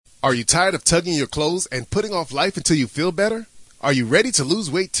Are you tired of tugging your clothes and putting off life until you feel better? Are you ready to lose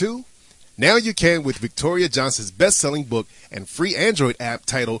weight too? Now you can with Victoria Johnson's best-selling book and free Android app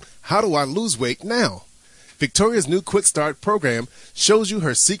titled How Do I Lose Weight Now? Victoria's new Quick Start program shows you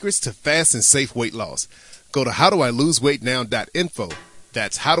her secrets to fast and safe weight loss. Go to howdoiloseweightnow.info.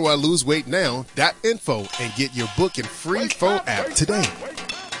 That's howdoiloseweightnow.info and get your book and free phone app today.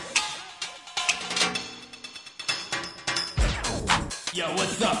 Yo,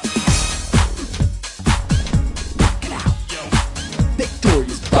 what's up? Yo,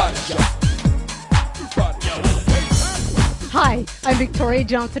 Victoria's Body Shop. Hi, I'm Victoria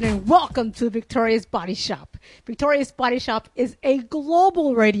Johnson, and welcome to Victoria's Body Shop. Victoria's Body Shop is a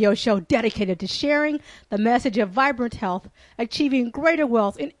global radio show dedicated to sharing the message of vibrant health, achieving greater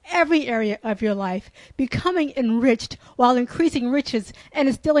wealth in every area of your life, becoming enriched while increasing riches, and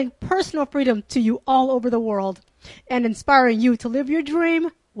instilling personal freedom to you all over the world, and inspiring you to live your dream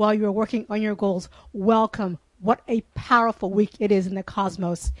while you're working on your goals. Welcome. What a powerful week it is in the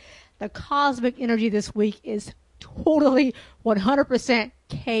cosmos. The cosmic energy this week is totally 100%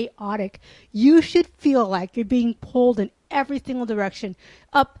 chaotic. You should feel like you're being pulled in every single direction,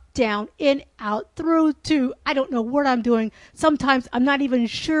 up, down, in, out, through, to, I don't know what I'm doing. Sometimes I'm not even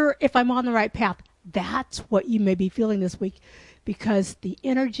sure if I'm on the right path. That's what you may be feeling this week because the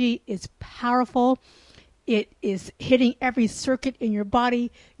energy is powerful. It is hitting every circuit in your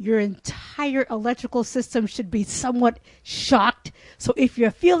body. Your entire electrical system should be somewhat shocked. So if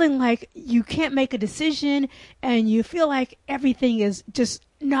you're feeling like you can't make a decision and you feel like everything is just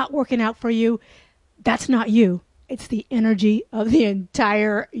not working out for you, that's not you. It's the energy of the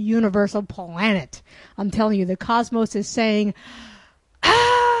entire universal planet. I'm telling you, the cosmos is saying,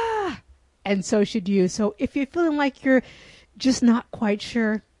 ah, and so should you. So if you're feeling like you're just not quite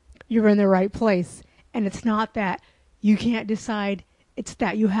sure, you're in the right place. And it's not that you can't decide. It's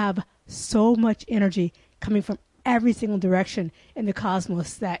that you have so much energy coming from every single direction in the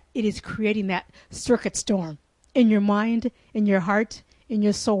cosmos that it is creating that circuit storm in your mind, in your heart, in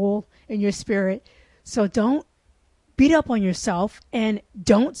your soul, in your spirit. So don't beat up on yourself and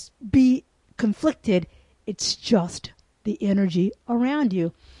don't be conflicted. It's just the energy around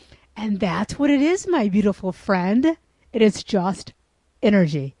you. And that's what it is, my beautiful friend. It is just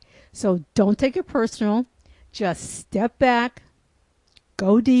energy. So don't take it personal. Just step back,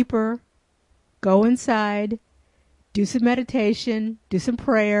 go deeper, go inside, do some meditation, do some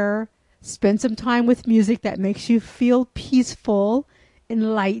prayer, spend some time with music that makes you feel peaceful,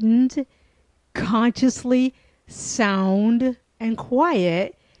 enlightened, consciously sound and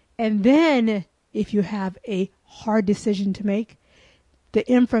quiet. And then if you have a hard decision to make, the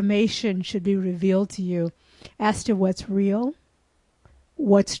information should be revealed to you as to what's real,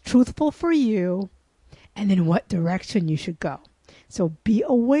 what's truthful for you, and then what direction you should go. So be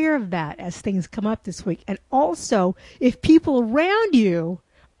aware of that as things come up this week. And also, if people around you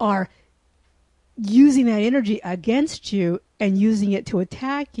are using that energy against you and using it to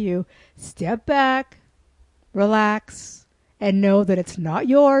attack you, step back, relax, and know that it's not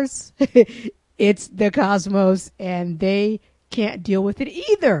yours. It's the cosmos, and they can't deal with it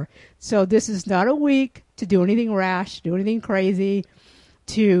either. So this is not a week to do anything rash, do anything crazy,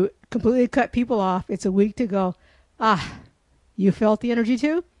 to completely cut people off. It's a week to go, you felt the energy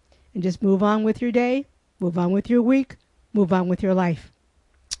too? And just move on with your day, move on with your week, move on with your life.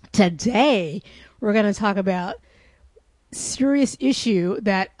 Today, we're going to talk about a serious issue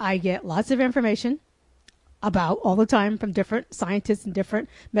that I get lots of information about all the time from different scientists and different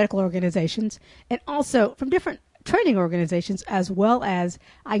medical organizations, and also from different training organizations, as well as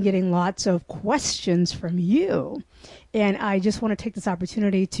I'm getting lots of questions from you. And I just want to take this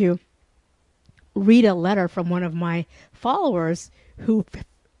opportunity to read a letter from one of my followers who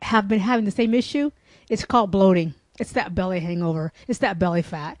have been having the same issue. It's called bloating. It's that belly hangover. It's that belly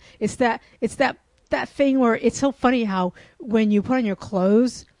fat. It's that thing where it's so funny how when you put on your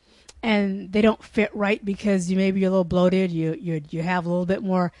clothes and they don't fit right because you're a little bloated, you have a little bit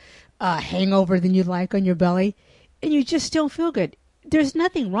more hangover than you'd like on your belly, and you just don't feel good. There's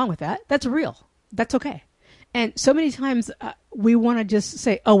nothing wrong with that. That's real. That's okay. And so many times we want to just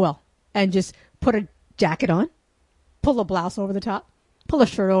say, oh, well, and just put a jacket on, pull a blouse over the top, pull a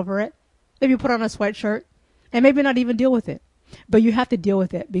shirt over it, maybe put on a sweatshirt, and maybe not even deal with it. But you have to deal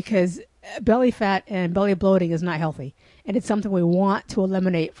with it because belly fat and belly bloating is not healthy. And it's something we want to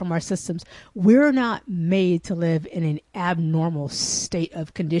eliminate from our systems. We're not made to live in an abnormal state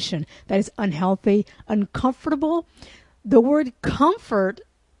of condition that is unhealthy, uncomfortable. The word comfort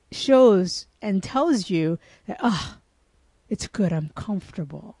shows and tells you that, it's good, I'm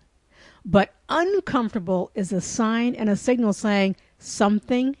comfortable. But uncomfortable is a sign and a signal saying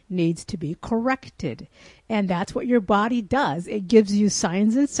something needs to be corrected. And that's what your body does. It gives you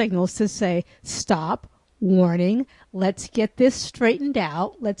signs and signals to say, stop, warning, let's get this straightened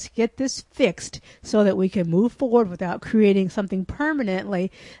out, let's get this fixed so that we can move forward without creating something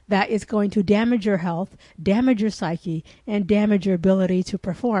permanently that is going to damage your health, damage your psyche, and damage your ability to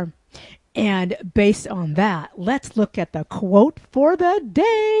perform. And based on that, let's look at the quote for the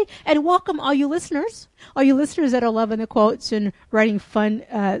day. And welcome all you listeners that are loving the quotes and writing fun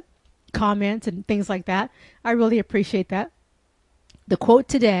comments and things like that. I really appreciate that. The quote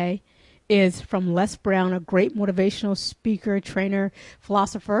today is from Les Brown, a great motivational speaker, trainer,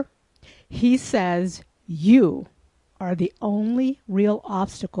 philosopher. He says, you are the only real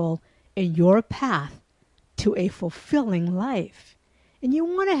obstacle in your path to a fulfilling life. And you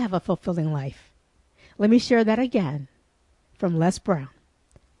want to have a fulfilling life. Let me share that again from Les Brown.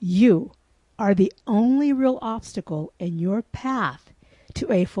 You are the only real obstacle in your path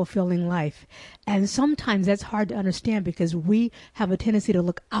to a fulfilling life. And sometimes that's hard to understand because we have a tendency to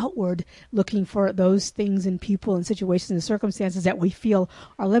look outward, looking for those things and people and situations and circumstances that we feel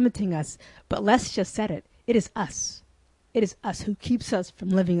are limiting us. But Les just said it. It is us. It is us who keeps us from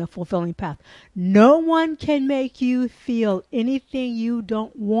living a fulfilling path. No one can make you feel anything you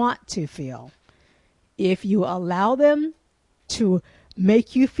don't want to feel. If you allow them to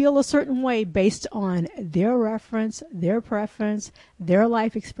make you feel a certain way based on their reference, their preference, their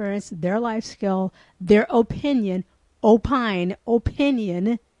life experience, their life skill, their opinion,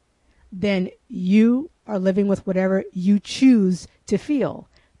 then you are living with whatever you choose to feel.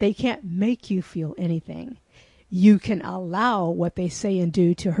 They can't make you feel anything. You can allow what they say and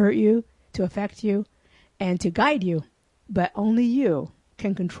do to hurt you, to affect you, and to guide you, but only you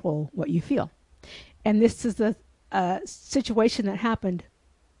can control what you feel. And this is the situation that happened.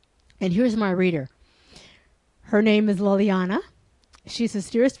 And here's my reader. Her name is Liliana. She says,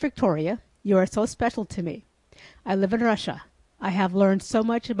 Dearest Victoria, you are so special to me. I live in Russia. I have learned so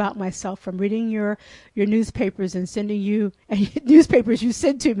much about myself from reading your newspapers and sending you newspapers you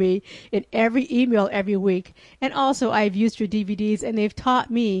send to me in every email every week. And also I've used your DVDs and they've taught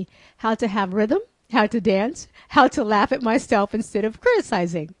me how to have rhythm, how to dance, how to laugh at myself instead of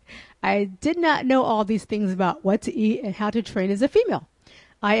criticizing. I did not know all these things about what to eat and how to train as a female.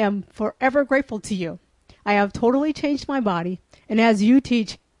 I am forever grateful to you. I have totally changed my body, and as you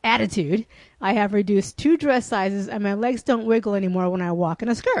teach attitude, I have reduced 2 dress sizes and my legs don't wiggle anymore when I walk in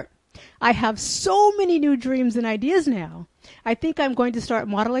a skirt. I have so many new dreams and ideas now. I think I'm going to start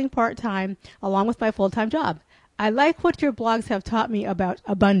modeling part-time along with my full-time job. I like what your blogs have taught me about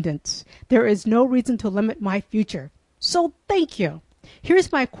abundance. There is no reason to limit my future. So thank you.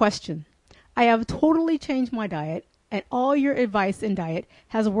 Here's my question. I have totally changed my diet, and all your advice in diet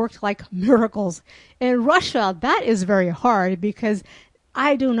has worked like miracles. In Russia, that is very hard because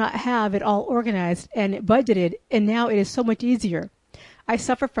I do not have it all organized and budgeted, and now it is so much easier. I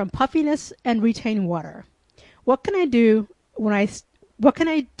suffer from puffiness and retain water. What can I do when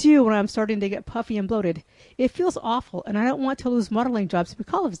I'm starting to get puffy and bloated? It feels awful, and I don't want to lose modeling jobs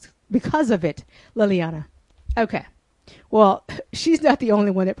because of it, Liliana. Okay. Well, she's not the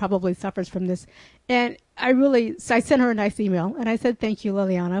only one that probably suffers from this. And I sent her a nice email, and I said, thank you,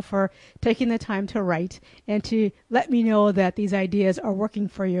 Liliana, for taking the time to write and to let me know that these ideas are working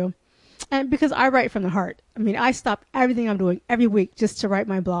for you. And because I write from the heart. I mean, I stop everything I'm doing every week just to write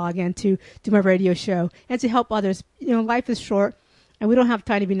my blog and to do my radio show and to help others. You know, life is short, and we don't have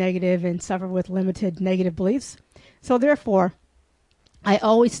time to be negative and suffer with limited negative beliefs. So therefore, I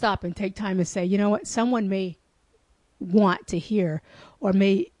always stop and take time to say, you know what, someone may want to hear or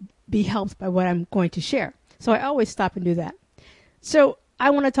may be helped by what I'm going to share. So I always stop and do that. So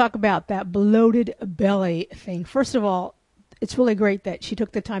I want to talk about that bloated belly thing. First of all, it's really great that she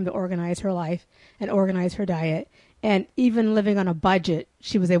took the time to organize her life and organize her diet. And even living on a budget,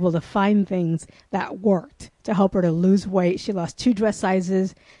 she was able to find things that worked to help her to lose weight. She lost 2 dress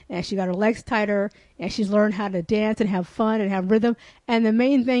sizes, and she got her legs tighter, and she's learned how to dance and have fun and have rhythm. And the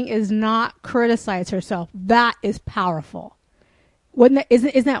main thing is not criticize herself. That is powerful.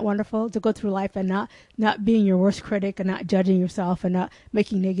 Isn't that wonderful to go through life and not being your worst critic and not judging yourself and not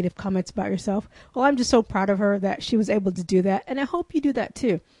making negative comments about yourself? Well, I'm just so proud of her that she was able to do that, and I hope you do that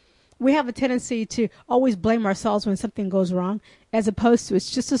too. We have a tendency to always blame ourselves when something goes wrong, as opposed to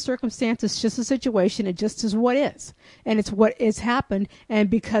it's just a circumstance, it's just a situation, it just is what is. And it's what has happened, and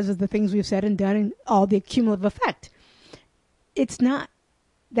because of the things we've said and done and all the cumulative effect. It's not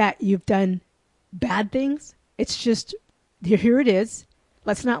that you've done bad things. It's just, here it is.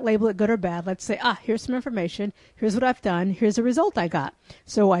 Let's not label it good or bad. Let's say, here's some information. Here's what I've done. Here's the result I got.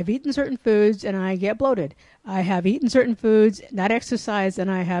 So I've eaten certain foods and I get bloated. I have eaten certain foods, not exercised, and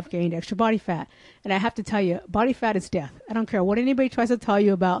I have gained extra body fat. And I have to tell you, body fat is death. I don't care what anybody tries to tell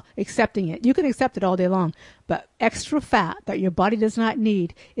you about accepting it. You can accept it all day long. But extra fat that your body does not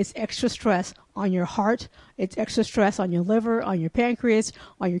need is extra stress on your heart. It's extra stress on your liver, on your pancreas,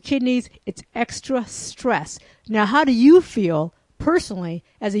 on your kidneys. It's extra stress. Now, how do you feel personally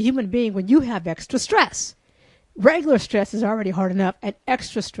as a human being when you have extra stress? Regular stress is already hard enough, and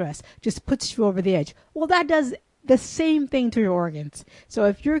extra stress just puts you over the edge. Well, that does the same thing to your organs. So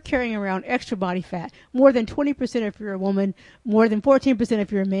if you're carrying around extra body fat, more than 20% if you're a woman, more than 14%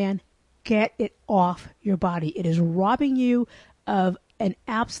 if you're a man, get it off your body. It is robbing you of an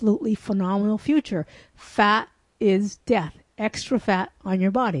absolutely phenomenal future. Fat is death. Extra fat on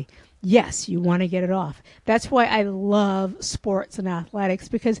your body. Yes, you want to get it off. That's why I love sports and athletics,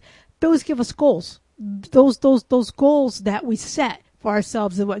 because those give us goals. Those goals that we set for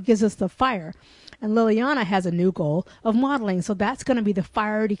ourselves is what gives us the fire. And Liliana has a new goal of modeling, so that's going to be the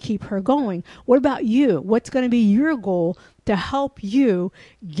fire to keep her going. What about you? What's going to be your goal to help you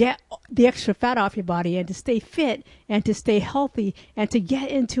get the extra fat off your body and to stay fit and to stay healthy and to get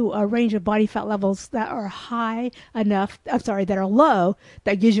into a range of body fat levels that are that are low,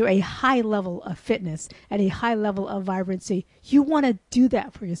 that gives you a high level of fitness and a high level of vibrancy? You want to do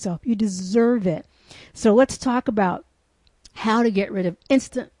that for yourself. You deserve it. So let's talk about how to get rid of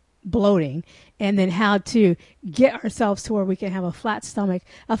instant bloating, and then how to get ourselves to where we can have a flat stomach.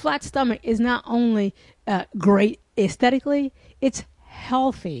 A flat stomach is not only great aesthetically, it's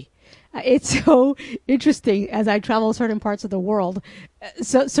healthy. It's so interesting as I travel certain parts of the world.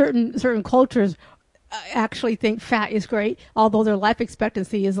 So certain cultures actually think fat is great, although their life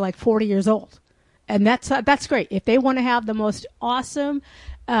expectancy is like 40 years old. And that's great. If they want to have the most awesome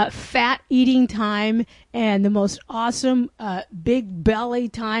fat eating time and the most awesome big belly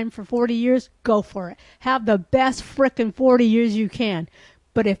time for 40 years, go for it. Have the best frickin' 40 years you can.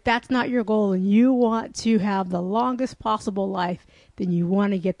 But if that's not your goal and you want to have the longest possible life, then you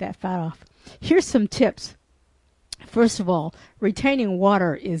want to get that fat off. Here's some tips. First of all, retaining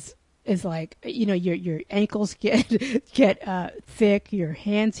water is like, your ankles get thick, your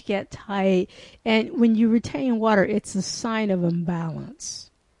hands get tight, and when you retain water, it's a sign of imbalance.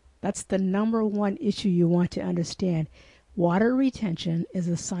 That's the number one issue you want to understand. Water retention is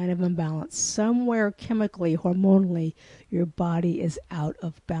a sign of imbalance. Somewhere chemically, hormonally, your body is out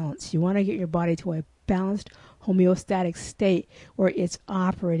of balance. You want to get your body to a balanced homeostatic state where it's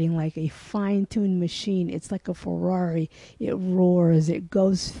operating like a fine-tuned machine. It's like a Ferrari. It roars, it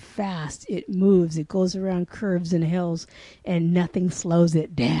goes fast, it moves, it goes around curves and hills, and nothing slows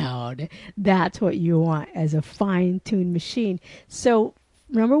it down. That's what you want as a fine-tuned machine. So,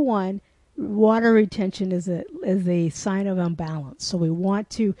 number one, water retention is a sign of imbalance. So we want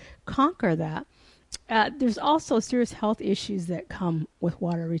to conquer that. There's also serious health issues that come with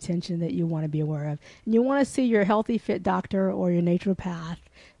water retention that you want to be aware of. And you want to see your healthy fit doctor or your naturopath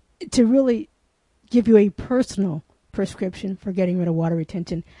to really give you a personal prescription for getting rid of water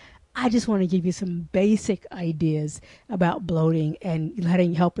retention. I just want to give you some basic ideas about bloating and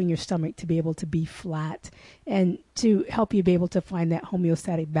helping your stomach to be able to be flat and to help you be able to find that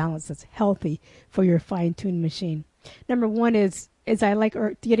homeostatic balance that's healthy for your fine-tuned machine. Number one is I like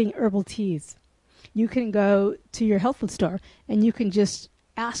getting herbal teas. You can go to your health food store and you can just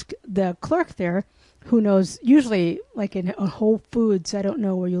ask the clerk there, who knows, usually like in Whole Foods, I don't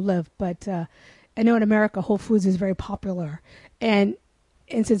know where you live, but I know in America Whole Foods is very popular. And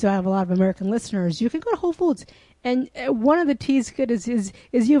since I have a lot of American listeners, you can go to Whole Foods. And one of the teas good is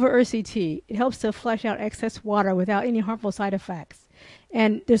Uva Ursi tea. It helps to flush out excess water without any harmful side effects.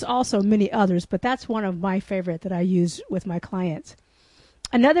 And there's also many others, but that's one of my favorite that I use with my clients.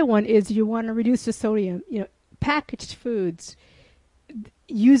 Another one is you want to reduce the sodium. Packaged foods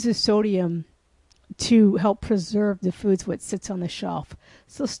uses sodium to help preserve the foods what sits on the shelf.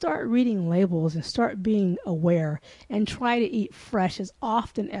 So start reading labels and start being aware and try to eat fresh as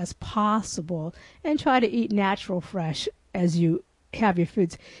often as possible and try to eat natural fresh as you have your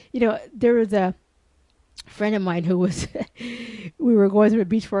foods. There was a friend of mine who was, we were going through a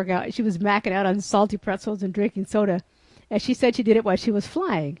beach workout. She was macking out on salty pretzels and drinking soda. And she said she did it while she was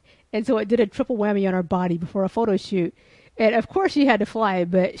flying. And so it did a triple whammy on her body before a photo shoot. And of course she had to fly,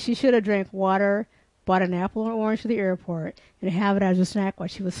 but she should have drank water, bought an apple or orange to the airport, and have it as a snack while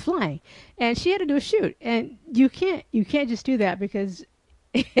she was flying. And she had to do a shoot. And you can't just do that because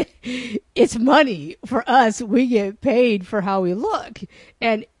it's money for us. We get paid for how we look.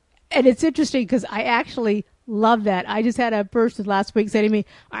 And it's interesting because I actually Love that. I just had a person last week say to me,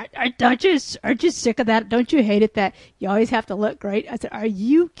 aren't you sick of that? Don't you hate it that you always have to look great? I said, are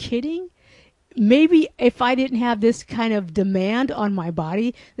you kidding? Maybe if I didn't have this kind of demand on my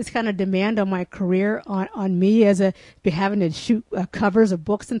body, this kind of demand on my career, on me as having to shoot covers of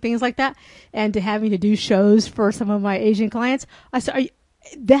books and things like that, and to having to do shows for some of my Asian clients, I said,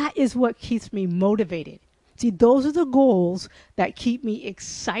 that is what keeps me motivated. See, those are the goals that keep me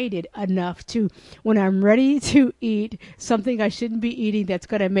excited enough to, when I'm ready to eat something I shouldn't be eating that's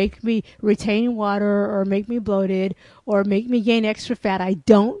going to make me retain water or make me bloated or make me gain extra fat I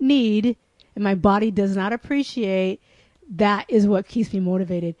don't need and my body does not appreciate, that is what keeps me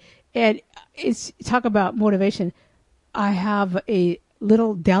motivated. And it's talk about motivation. I have a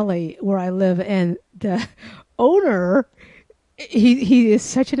little deli where I live, and the owner, he is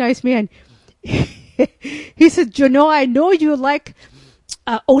such a nice man. He said, I know you like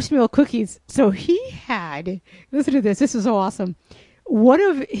oatmeal cookies. So he had, listen to this. This is so awesome. One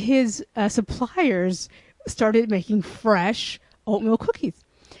of his suppliers started making fresh oatmeal cookies.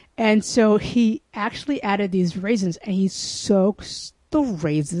 And so he actually added these raisins, and he soaks the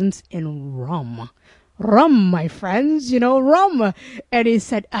raisins in rum. Rum, my friends, rum. And he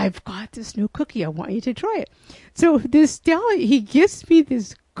said, I've got this new cookie. I want you to try it. So this deli, he gives me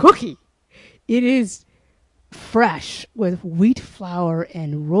this cookie. It is fresh with wheat flour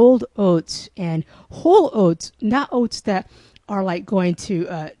and rolled oats and whole oats, not oats that are like going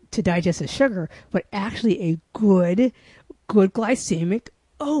to digest the sugar, but actually a good glycemic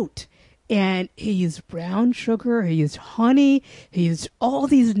oat. And he used brown sugar, he used honey, he used all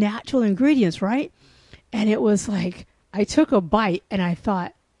these natural ingredients, right? And it was like, I took a bite and I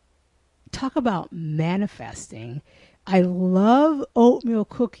thought, talk about manifesting. I love oatmeal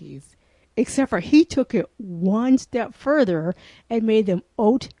cookies. Except for he took it one step further and made them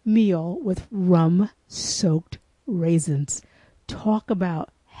oatmeal with rum-soaked raisins. Talk about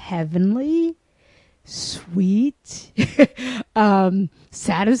heavenly, sweet,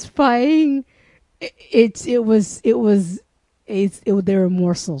 satisfying. There were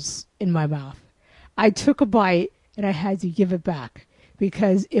morsels in my mouth. I took a bite and I had to give it back,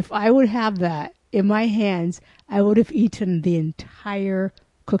 because if I would have that in my hands, I would have eaten the entire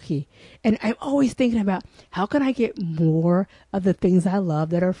cookie. And I'm always thinking about, how can I get more of the things I love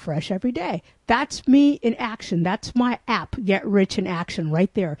that are fresh every day? That's me in action. That's my app, Get Rich in Action,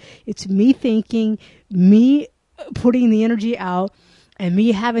 right there. It's me thinking, me putting the energy out, and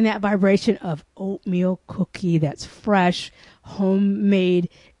me having that vibration of oatmeal cookie that's fresh, homemade,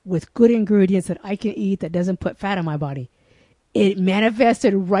 with good ingredients that I can eat that doesn't put fat in my body. It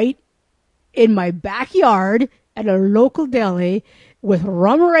manifested right in my backyard at a local deli with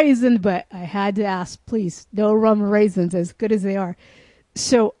rum raisins, but I had to ask, please, no rum raisins, as good as they are.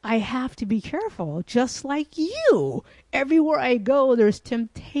 So I have to be careful, just like you. Everywhere I go, there's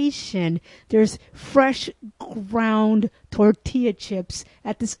temptation. There's fresh ground tortilla chips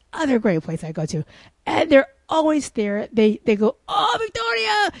at this other great place I go to. And they're always there. They go, oh,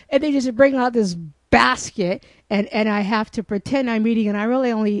 Victoria! And they just bring out this basket, and I have to pretend I'm eating, and I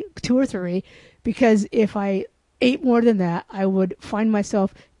really only 2 or 3, because if I ate more than that, I would find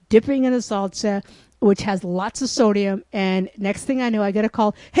myself dipping in a salsa, which has lots of sodium, and next thing I know, I get a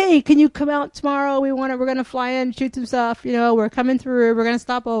call, hey, can you come out tomorrow? We're going to fly in, shoot some stuff, we're coming through, we're going to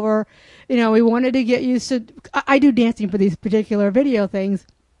stop over, we wanted to get used to, I do dancing for these particular video things,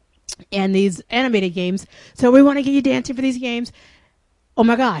 and these animated games, so we want to get you dancing for these games. Oh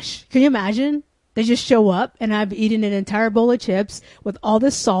my gosh, can you imagine? They just show up, and I've eaten an entire bowl of chips with all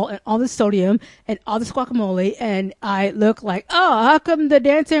this salt and all this sodium and all this guacamole, and I look like, oh, how come the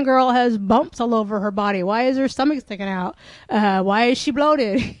dancing girl has bumps all over her body? Why is her stomach sticking out? Why is she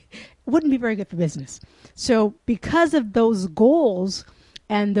bloated? It wouldn't be very good for business. So because of those goals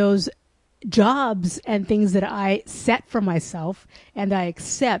and those jobs and things that I set for myself and I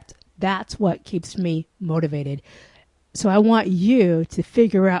accept, that's what keeps me motivated. So I want you to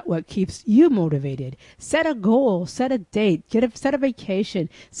figure out what keeps you motivated. Set a goal, set a date, set a vacation,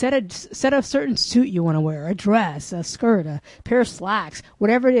 set a certain suit you want to wear, a dress, a skirt, a pair of slacks,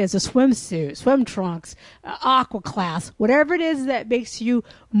 whatever it is, a swimsuit, swim trunks, aqua class, whatever it is that makes you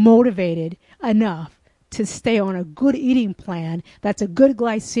motivated enough to stay on a good eating plan that's a good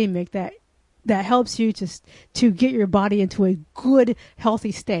glycemic, that helps you to get your body into a good,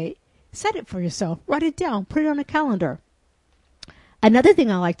 healthy state. Set it for yourself. Write it down. Put it on a calendar. Another thing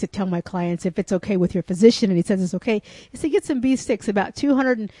I like to tell my clients, if it's okay with your physician, and he says it's okay, is to get some B6, about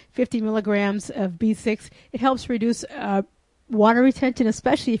 250 milligrams of B6. It helps reduce water retention,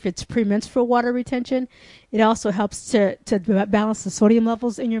 especially if it's premenstrual water retention. It also helps to balance the sodium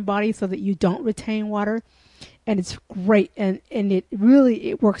levels in your body so that you don't retain water. And it's great. And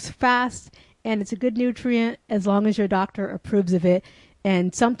it works fast, and it's a good nutrient as long as your doctor approves of it.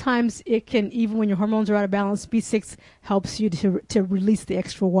 And sometimes it can, even when your hormones are out of balance, B6 helps you to release the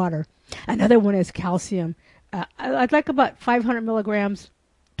extra water. Another one is calcium. I'd like about 500 milligrams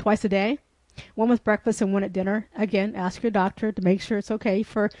twice a day. One with breakfast and one at dinner. Again, ask your doctor to make sure it's okay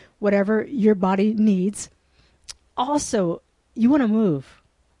for whatever your body needs. Also, you want to move.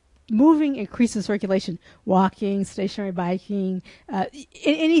 Moving increases circulation. Walking, stationary biking,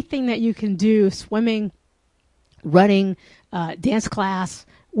 anything that you can do, swimming, running, dance class,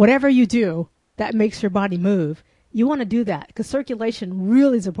 whatever you do that makes your body move. You want to do that because circulation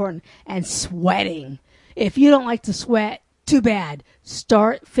really is important. And sweating. If you don't like to sweat, too bad.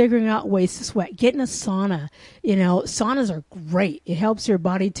 Start figuring out ways to sweat. Get in a sauna. Saunas are great. It helps your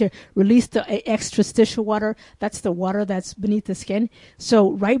body to release the extrastitial water. That's the water that's beneath the skin.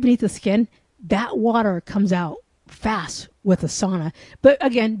 So right beneath the skin, that water comes out fast with a sauna. But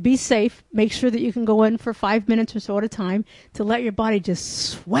again, be safe. Make sure that you can go in for 5 minutes or so at a time to let your body just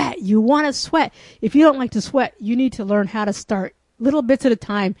sweat. You want to sweat. If you don't like to sweat, you need to learn how to start little bits at a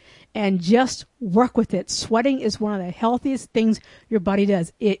time and just work with it. Sweating is one of the healthiest things your body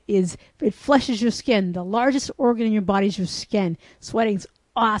does. It fleshes your skin. The largest organ in your body is your skin. Sweating's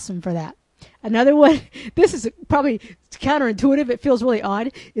awesome for that. Another one, this is probably counterintuitive, it feels really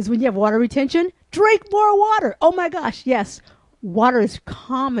odd, is when you have water retention, drink more water. Oh my gosh, yes. Water is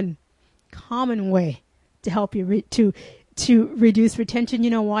common way to help you to reduce retention. You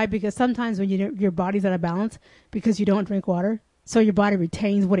know why? Because sometimes when your body's out of balance because you don't drink water, so your body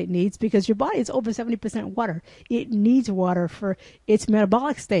retains what it needs because your body is over 70% water. It needs water for its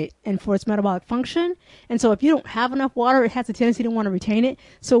metabolic state and for its metabolic function. And so if you don't have enough water, it has a tendency to want to retain it.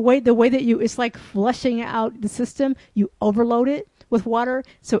 So the way that it's like flushing out the system, you overload it with water.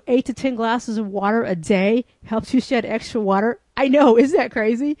 So 8 to 10 glasses of water a day helps you shed extra water. I know, isn't that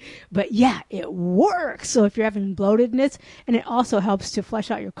crazy? But yeah, it works. So if you're having bloatedness, and it also helps to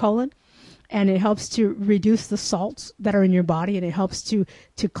flush out your colon. And it helps to reduce the salts that are in your body, and it helps to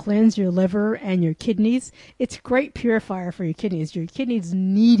cleanse your liver and your kidneys. It's a great purifier for your kidneys. Your kidneys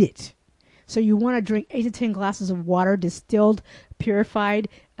need it. So you want to drink 8 to 10 glasses of water, distilled, purified,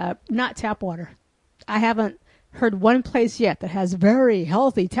 not tap water. I haven't heard one place yet that has very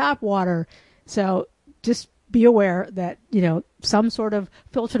healthy tap water. So just be aware that, some sort of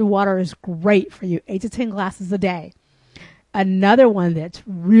filtered water is great for you. 8 to 10 glasses a day. Another one that's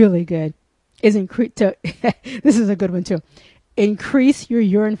really good is this is a good one too. Increase your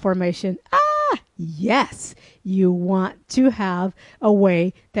urine formation. Yes. You want to have a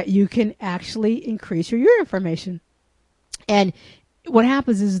way that you can actually increase your urine formation. And what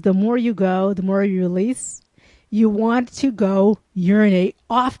happens is the more you go, the more you release. You want to go urinate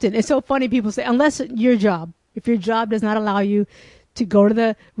often. It's so funny, people say, unless if your job does not allow you to go to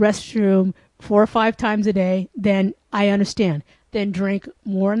the restroom 4 or 5 times a day, then I understand. Then drink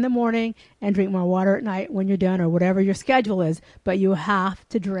more in the morning and drink more water at night when you're done, or whatever your schedule is. But you have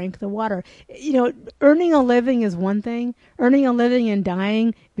to drink the water. Earning a living is one thing. Earning a living and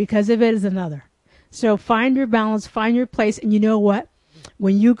dying because of it is another. So find your balance, find your place. And you know what?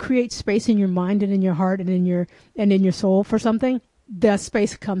 When you create space in your mind and in your heart and in your soul for something, the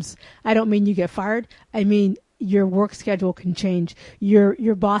space comes. I don't mean you get fired. I mean your work schedule can change. Your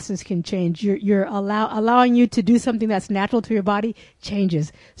bosses can change. You're allowing you to do something that's natural to your body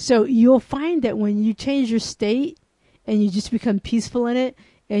changes. So you'll find that when you change your state and you just become peaceful in it,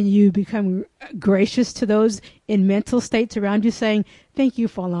 and you become gracious to those in mental states around you, saying, thank you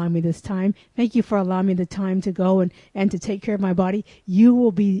for allowing me this time. Thank you for allowing me the time to go and to take care of my body. You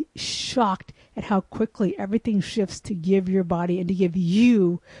will be shocked at how quickly everything shifts to give your body and to give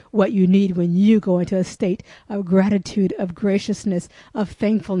you what you need when you go into a state of gratitude, of graciousness, of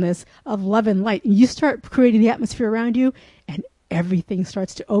thankfulness, of love and light. And you start creating the atmosphere around you, and everything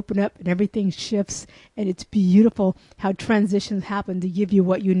starts to open up and everything shifts, and it's beautiful how transitions happen to give you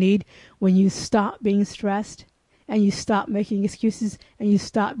what you need when you stop being stressed and you stop making excuses and you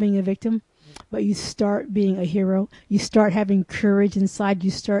stop being a victim, but you start being a hero. You start having courage inside.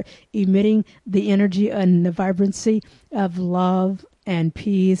 You start emitting the energy and the vibrancy of love and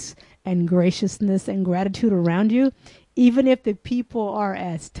peace and graciousness and gratitude around you. Even if the people are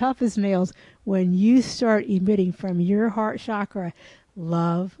as tough as nails, when you start emitting from your heart chakra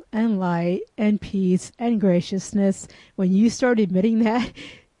love and light and peace and graciousness, when you start emitting that,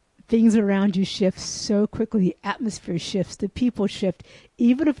 things around you shift so quickly. The atmosphere shifts, the people shift.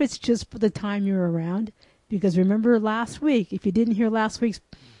 Even if it's just for the time you're around, Because remember last week, if you didn't hear last week's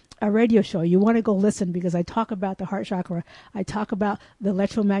radio show, you want to go listen, because I talk about the heart chakra. I talk about the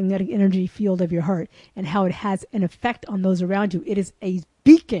electromagnetic energy field of your heart and how it has an effect on those around you. It is a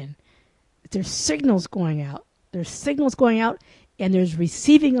beacon. There's signals going out. There's signals going out, and there's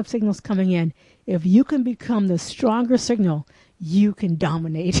receiving of signals coming in. If you can become the stronger signal, you can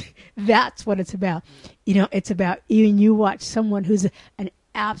dominate. That's what it's about. You know, it's about even you watch someone who's an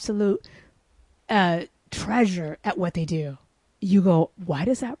absolute treasure at what they do. You go, why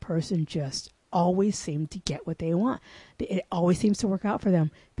does that person just always seem to get what they want? It always seems to work out for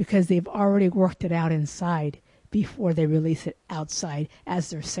them because they've already worked it out inside before they release it outside as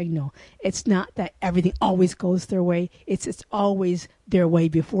their signal. It's not that everything always goes their way. It's always their way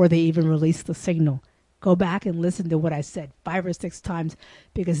before they even release the signal. Go back and listen to what I said 5 or 6 times,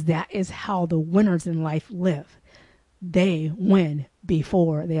 because that is how the winners in life live. They win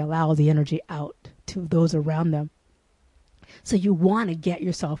before they allow the energy out to those around them. So you want to get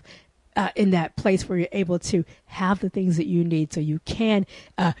yourself in that place where you're able to have the things that you need so you can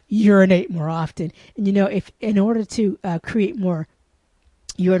urinate more often. And, you know, if in order to create more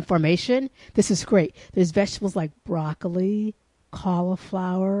urine formation, this is great. There's vegetables like broccoli,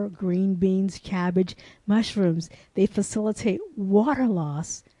 cauliflower, green beans, cabbage, mushrooms. They facilitate water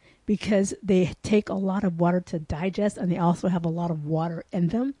loss because they take a lot of water to digest, and they also have a lot of water in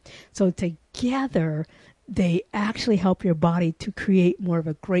them. So together, they actually help your body to create more of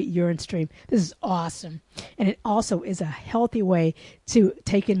a great urine stream. This is awesome. And it also is a healthy way to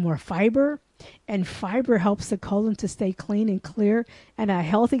take in more fiber. And fiber helps the colon to stay clean and clear. And a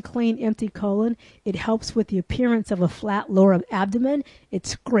healthy, clean, empty colon, it helps with the appearance of a flat lower abdomen.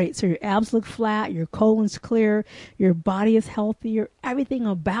 It's great. So your abs look flat, your colon's clear, your body is healthier. Everything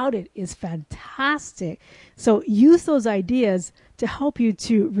about it is fantastic. So use those ideas to help you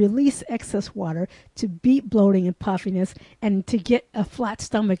to release excess water, to beat bloating and puffiness, and to get a flat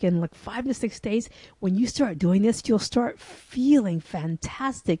stomach in like 5 to 6 days. When you start doing this, you'll start feeling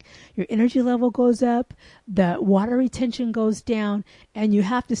fantastic. Your energy level goes up, the water retention goes down, and you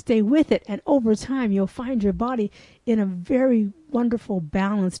have to stay with it. And over time, you'll find your body in a very wonderful,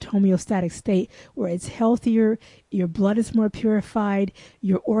 balanced, homeostatic state where it's healthier, your blood is more purified,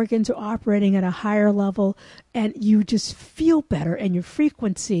 your organs are operating at a higher level, and you just feel better, and your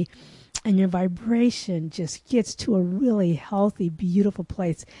frequency and your vibration just gets to a really healthy, beautiful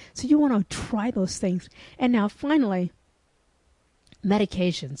place. So you want to try those things. And now, finally,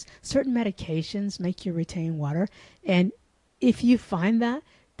 medications. Certain medications make you retain water, and if you find that,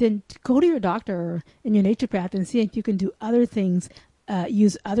 then go to your doctor and your naturopath and see if you can do other things,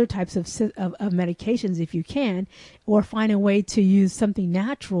 use other types of medications if you can, or find a way to use something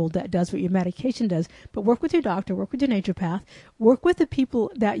natural that does what your medication does. But work with your doctor, work with your naturopath, work with the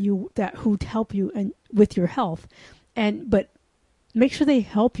people who help you and with your health, but make sure they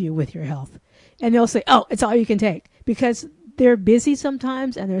help you with your health. And they'll say, "Oh, it's all you can take," because they're busy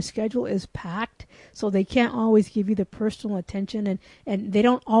sometimes and their schedule is packed, so they can't always give you the personal attention, and they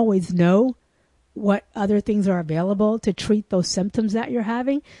don't always know what other things are available to treat those symptoms that you're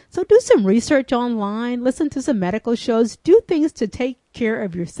having. So do some research online, listen to some medical shows, do things to take care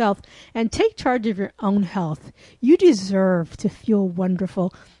of yourself and take charge of your own health. You deserve to feel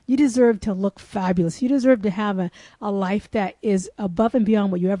wonderful. You deserve to look fabulous. You deserve to have a life that is above and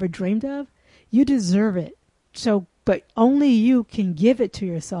beyond what you ever dreamed of. You deserve it. But only you can give it to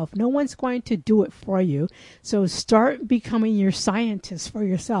yourself. No one's going to do it for you. So start becoming your scientist for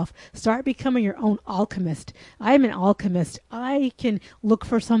yourself. Start becoming your own alchemist. I am an alchemist. I can look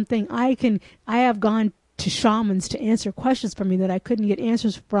for something. I have gone to shamans to answer questions for me that I couldn't get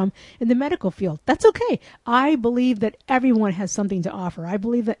answers from in the medical field. That's okay. I believe that everyone has something to offer. I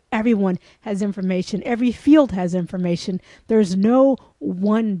believe that everyone has information. Every field has information. There's no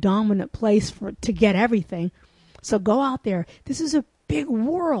one dominant place to get everything. So go out there. This is a big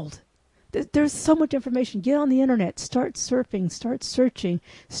world. There's so much information. Get on the internet. Start surfing. Start searching.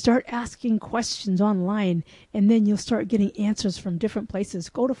 Start asking questions online. And then you'll start getting answers from different places.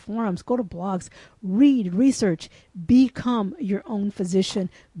 Go to forums. Go to blogs. Read. Research. Become your own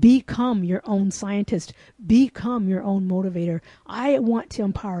physician. Become your own scientist. Become your own motivator. I want to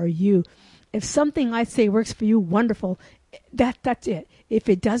empower you. If something I say works for you, wonderful. That's it. If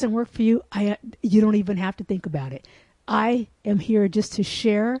it doesn't work for you, you don't even have to think about it. I am here just to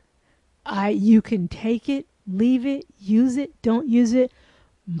share. You can take it, leave it, use it, don't use it.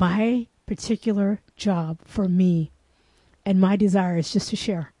 My particular job for me and my desire is just to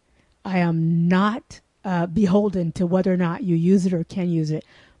share. I am not beholden to whether or not you use it or can use it.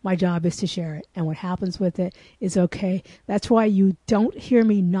 My job is to share it. And what happens with it is okay. That's why you don't hear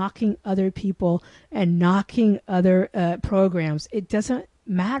me knocking other people and knocking other programs. It doesn't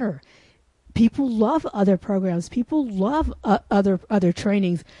matter. People love other programs. People love other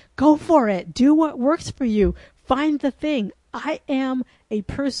trainings. Go for it. Do what works for you. Find the thing. I am a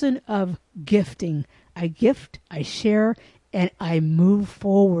person of gifting. I gift, I share, and I move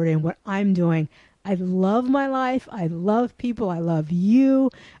forward in what I'm doing. I love my life. I love people. I love you.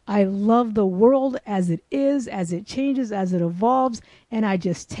 I love the world as it is, as it changes, as it evolves. And I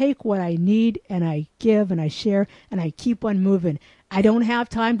just take what I need and I give and I share and I keep on moving. I don't have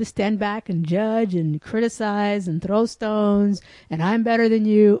time to stand back and judge and criticize and throw stones and I'm better than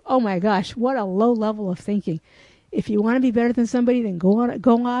you. Oh my gosh, what a low level of thinking. If you want to be better than somebody, then go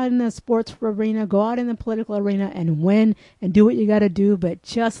out in the sports arena, go out in the political arena and win and do what you got to do, but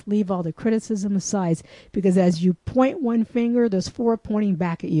just leave all the criticism aside, because as you point one finger, there's 4 pointing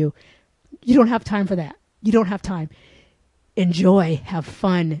back at you. You don't have time for that. You don't have time. Enjoy, have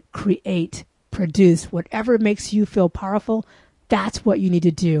fun, create, produce, whatever makes you feel powerful. That's what you need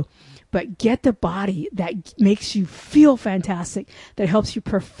to do. But get the body that makes you feel fantastic, that helps you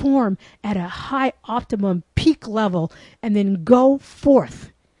perform at a high optimum peak level, and then go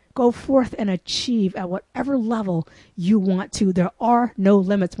forth and achieve at whatever level you want to. There are no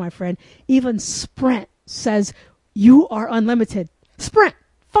limits, my friend. Even Sprint says you are unlimited. Sprint,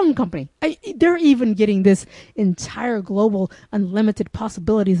 phone company. They're even getting this entire global unlimited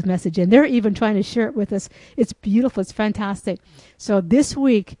possibilities message, and they're even trying to share it with us. It's beautiful. It's fantastic. So this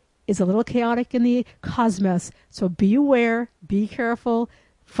week is a little chaotic in the cosmos. So be aware, be careful,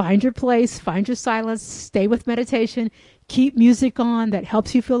 find your place, find your silence, stay with meditation, keep music on that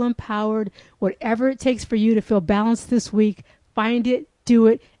helps you feel empowered. Whatever it takes for you to feel balanced this week, find it, do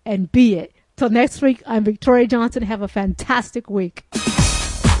it, and be it. Till next week, I'm Victoria Johnson. Have a fantastic week.